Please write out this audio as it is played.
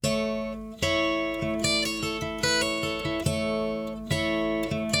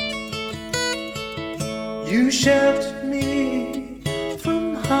You sheltered me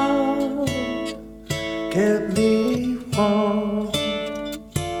from harm, kept me warm,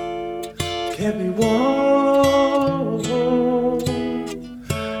 kept me warm.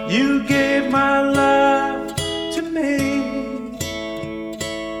 You gave my life to me,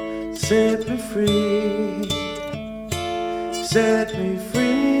 set me free, set me free.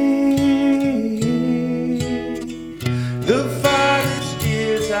 The finest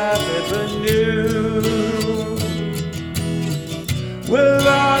years I've ever knew, well,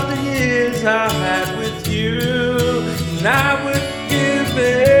 all the years I had with you. And I would give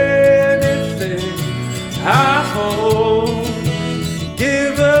anything I hold,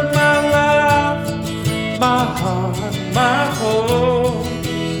 give up my life, my heart, my whole.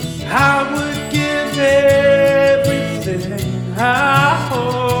 I would give everything I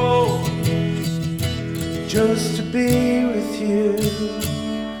hold just to be with you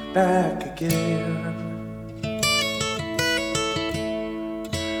back again.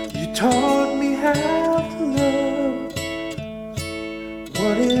 You taught me how to love.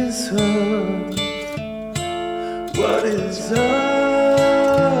 What is love? What is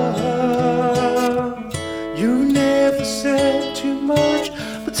love? You never said too much,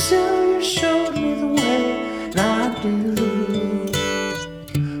 but still you showed me the way, and I knew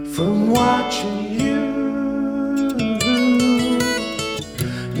from watching you.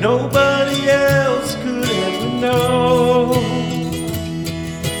 Nobody else could ever know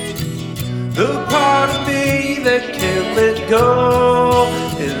the part of me that can't let go.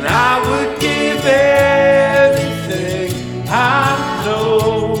 And I would give anything I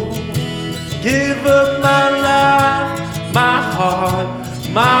know, give up my life, my heart,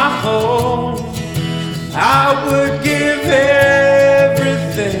 my home. I would give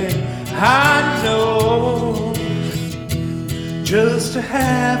everything I know just to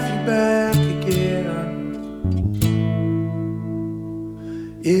have you back again.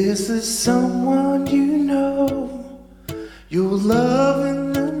 Is there someone you know, you're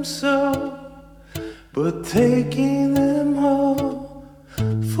loving them so, but taking them all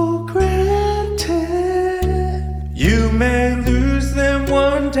for granted? You may lose them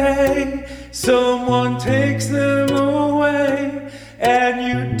one day, someone takes them away, and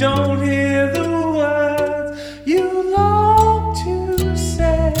you don't hear the words you long to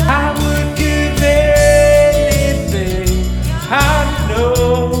say. I would give anything I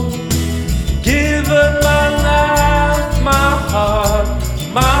know, give up my life, my heart,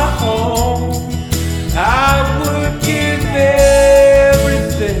 my home. I would give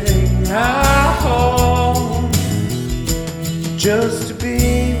everything I hold just to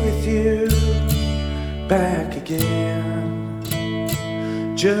be with you back again,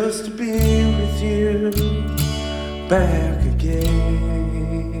 just to be with you back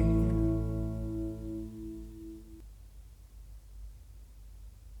again.